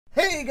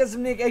Hey guys,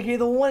 I'm Nick, aka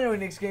the one and only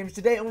Nick's Games.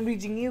 Today I'm going to be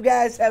teaching you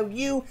guys how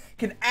you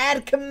can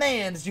add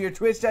commands to your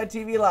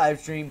TwitchTV live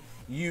stream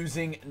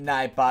using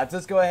Nightbots.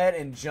 Let's go ahead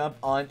and jump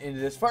on into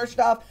this. First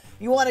off,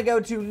 you want to go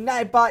to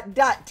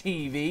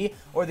Nightbot.tv,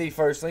 or the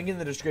first link in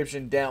the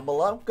description down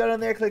below. Go down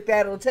there, click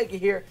that, it'll take you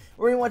here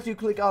where you want to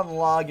click on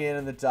login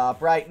in the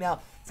top right. Now,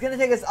 it's going to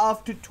take us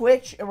off to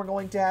Twitch, and we're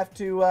going to have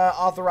to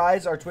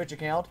authorize our Twitch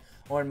account,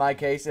 or in my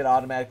case, it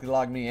automatically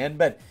logged me in,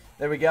 but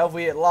there we go. If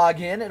we hit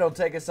login, it'll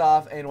take us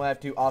off and we'll have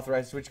to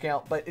authorize the Twitch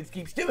account, but it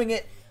keeps doing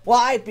it.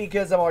 Why?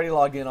 Because I'm already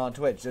logged in on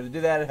Twitch. So to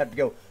do that, I'd have to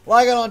go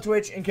log in on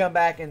Twitch and come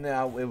back, and then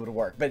it would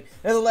work. But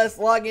nevertheless,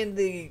 log in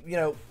the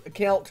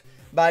account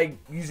by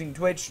using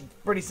Twitch.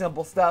 Pretty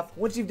simple stuff.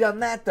 Once you've done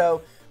that,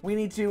 though, we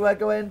need to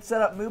go ahead and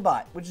set up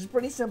MooBot, which is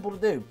pretty simple to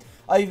do.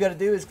 All you've got to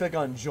do is click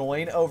on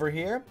join over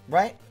here,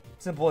 right?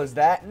 Simple as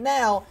that.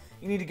 Now,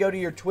 you need to go to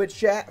your Twitch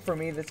chat. For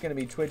me, that's going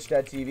to be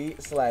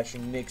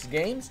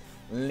twitch.tv/NicksGames.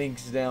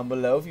 Links down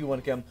below if you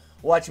want to come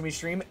watch me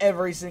stream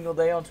every single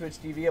day on Twitch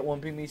TV at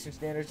 1 p.m. Eastern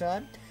Standard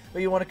Time.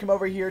 But you want to come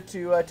over here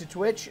to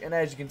Twitch, and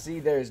as you can see,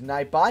 there's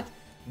Nightbot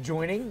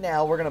joining.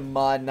 Now, we're going to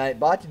mod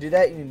Nightbot. To do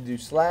that, you need to do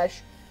 /mod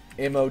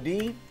and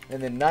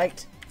then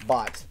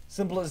Nightbot.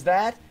 Simple as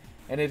that.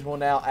 And it will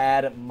now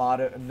add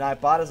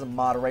Nightbot as a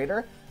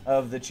moderator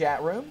of the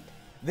chat room.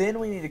 Then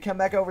we need to come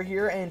back over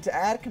here, and to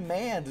add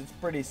commands, it's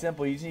pretty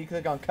simple. You just need to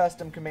click on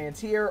custom commands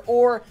here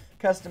or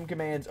custom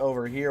commands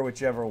over here,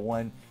 whichever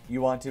one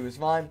you want to is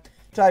fine.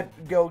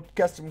 Go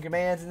custom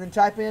commands and then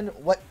type in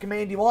what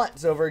command you want.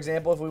 So for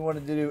example, if we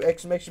wanted to do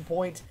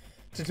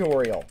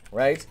 !tutorial,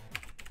 right?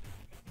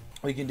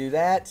 We can do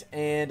that,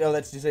 and oh,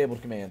 that's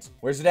disabled commands.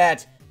 Where's it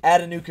at? Add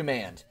a new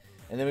command.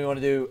 And then we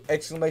want to do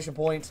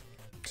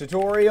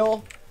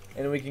 !tutorial,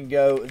 and we can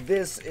go,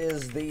 this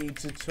is the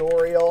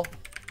tutorial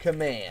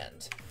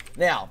command.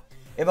 Now,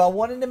 if I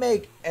wanted to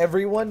make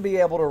everyone be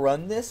able to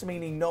run this,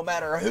 meaning no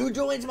matter who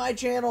joins my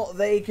channel,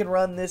 they can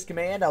run this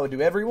command, I would do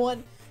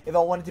everyone. If I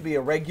want it to be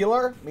a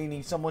regular,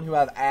 meaning someone who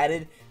I've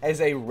added as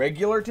a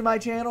regular to my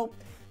channel,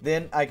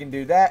 then I can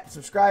do that.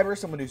 Subscriber,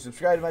 someone who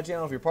subscribed to my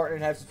channel, if you're partnered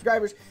and have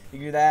subscribers, you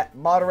can do that.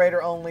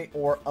 Moderator only,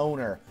 or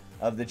owner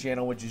of the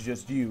channel, which is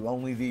just you.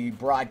 Only the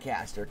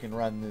broadcaster can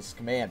run this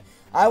command.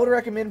 I would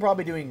recommend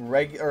probably doing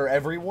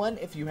everyone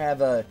if you have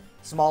a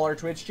smaller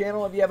Twitch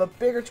channel. If you have a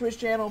bigger Twitch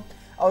channel,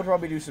 I would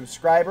probably do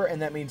subscriber,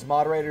 and that means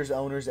moderators,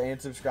 owners,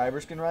 and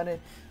subscribers can run it.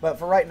 But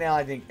for right now,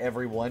 I think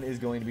everyone is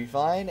going to be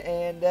fine,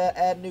 and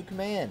add a new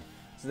command.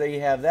 So there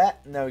you have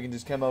that. Now we can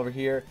just come over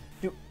here,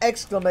 do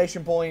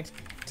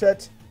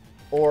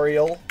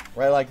 !tutorial,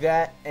 right like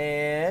that,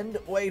 and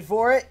wait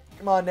for it.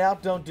 Come on now,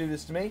 don't do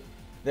this to me.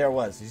 There it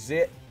was. You see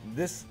it?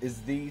 This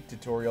is the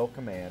tutorial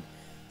command.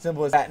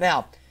 Simple as that.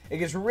 Now, it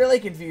gets really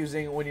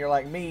confusing when you're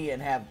like me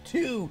and have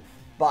two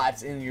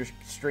bots in your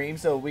stream,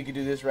 so we could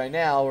do this right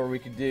now, or we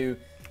could do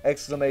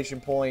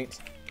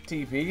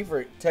 !TP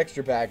for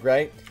texture pack,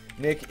 right?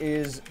 Nick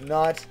is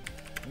not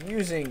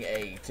using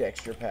a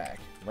texture pack,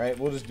 right?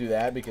 We'll just do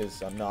that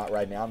because I'm not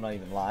right now. I'm not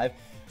even live.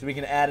 So we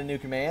can add a new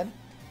command,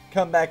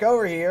 come back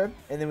over here,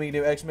 and then we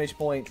can do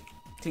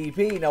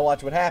 !TP. Now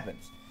watch what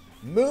happens.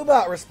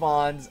 MooBot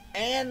responds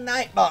and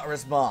Nightbot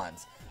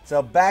responds.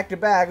 So back to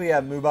back, we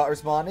have MooBot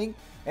responding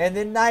and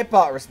then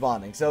Nightbot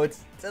responding. So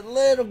it's a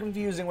little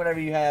confusing whenever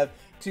you have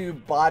two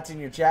bots in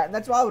your chat, and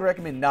that's why I would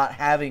recommend not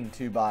having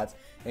two bots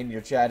in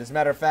your chat. As a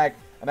matter of fact,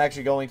 I'm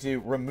actually going to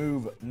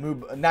remove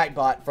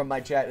Nightbot from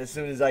my chat as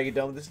soon as I get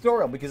done with this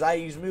tutorial, because I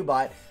use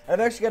MooBot, and I've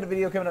actually got a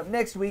video coming up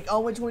next week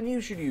on which one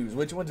you should use,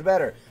 which one's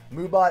better,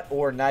 MooBot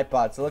or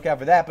Nightbot, so look out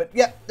for that. But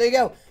yep, there you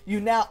go.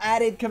 You've now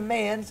added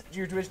commands to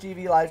your Twitch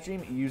TV live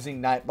stream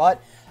using Nightbot.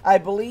 I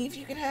believe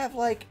you can have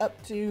like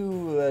up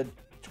to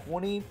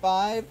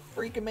 25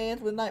 free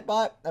commands with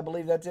Nightbot. I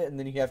believe that's it, and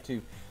then you have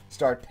to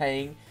start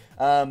paying.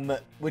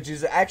 Which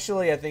is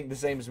actually, I think, the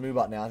same as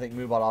MooBot now. I think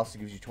MooBot also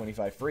gives you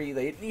 25 free.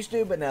 They didn't used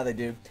to, but now they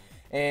do.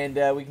 And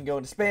we can go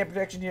into spam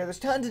protection here. There's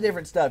tons of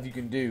different stuff you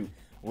can do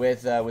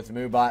with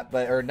MooBot,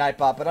 or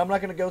Nightbot, but I'm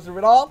not going to go through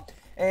it all.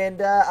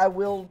 And I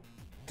will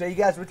tell you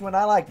guys which one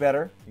I like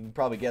better. You can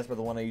probably guess by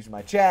the one I use in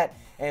my chat,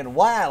 and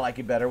why I like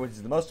it better, which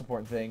is the most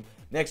important thing,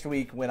 next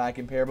week when I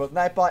compare both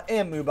Nightbot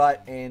and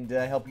MooBot and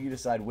help you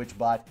decide which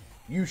bot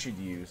you should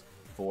use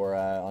for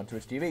on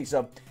Twitch TV.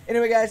 So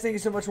anyway, guys, thank you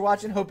so much for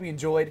watching. Hope you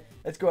enjoyed.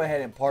 Let's go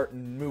ahead and part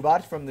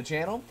MooBot from the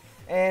channel.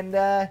 And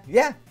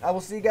yeah, I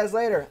will see you guys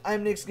later.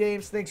 I'm Nick's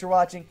Games. Thanks for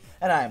watching,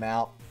 and I'm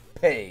out.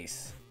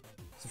 Peace.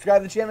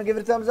 Subscribe to the channel. Give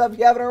it a thumbs up if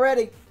you haven't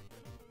already.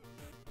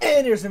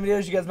 And here's some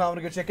videos you guys might want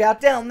to go check out.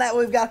 Down that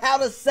way, we've got how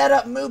to set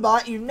up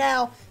MooBot. You've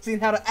now seen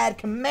how to add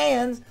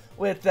commands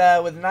with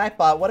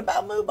Nightbot. What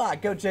about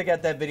MooBot? Go check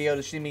out that video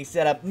to see me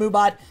set up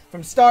MooBot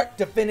from start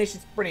to finish.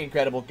 It's pretty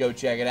incredible. Go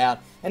check it out.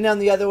 And down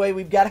the other way,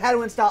 we've got how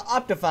to install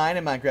Optifine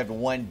in Minecraft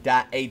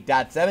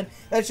 1.8.7.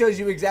 That shows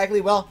you exactly,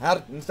 well, how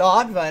to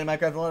install Optifine in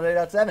Minecraft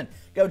 1.8.7.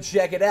 Go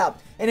check it out.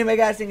 Anyway,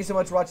 guys, thank you so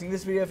much for watching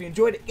this video. If you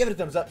enjoyed it, give it a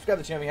thumbs up. Subscribe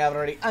to the channel if you haven't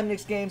already. I'm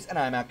Nick's Games, and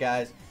I'm out,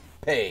 guys.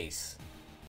 Peace.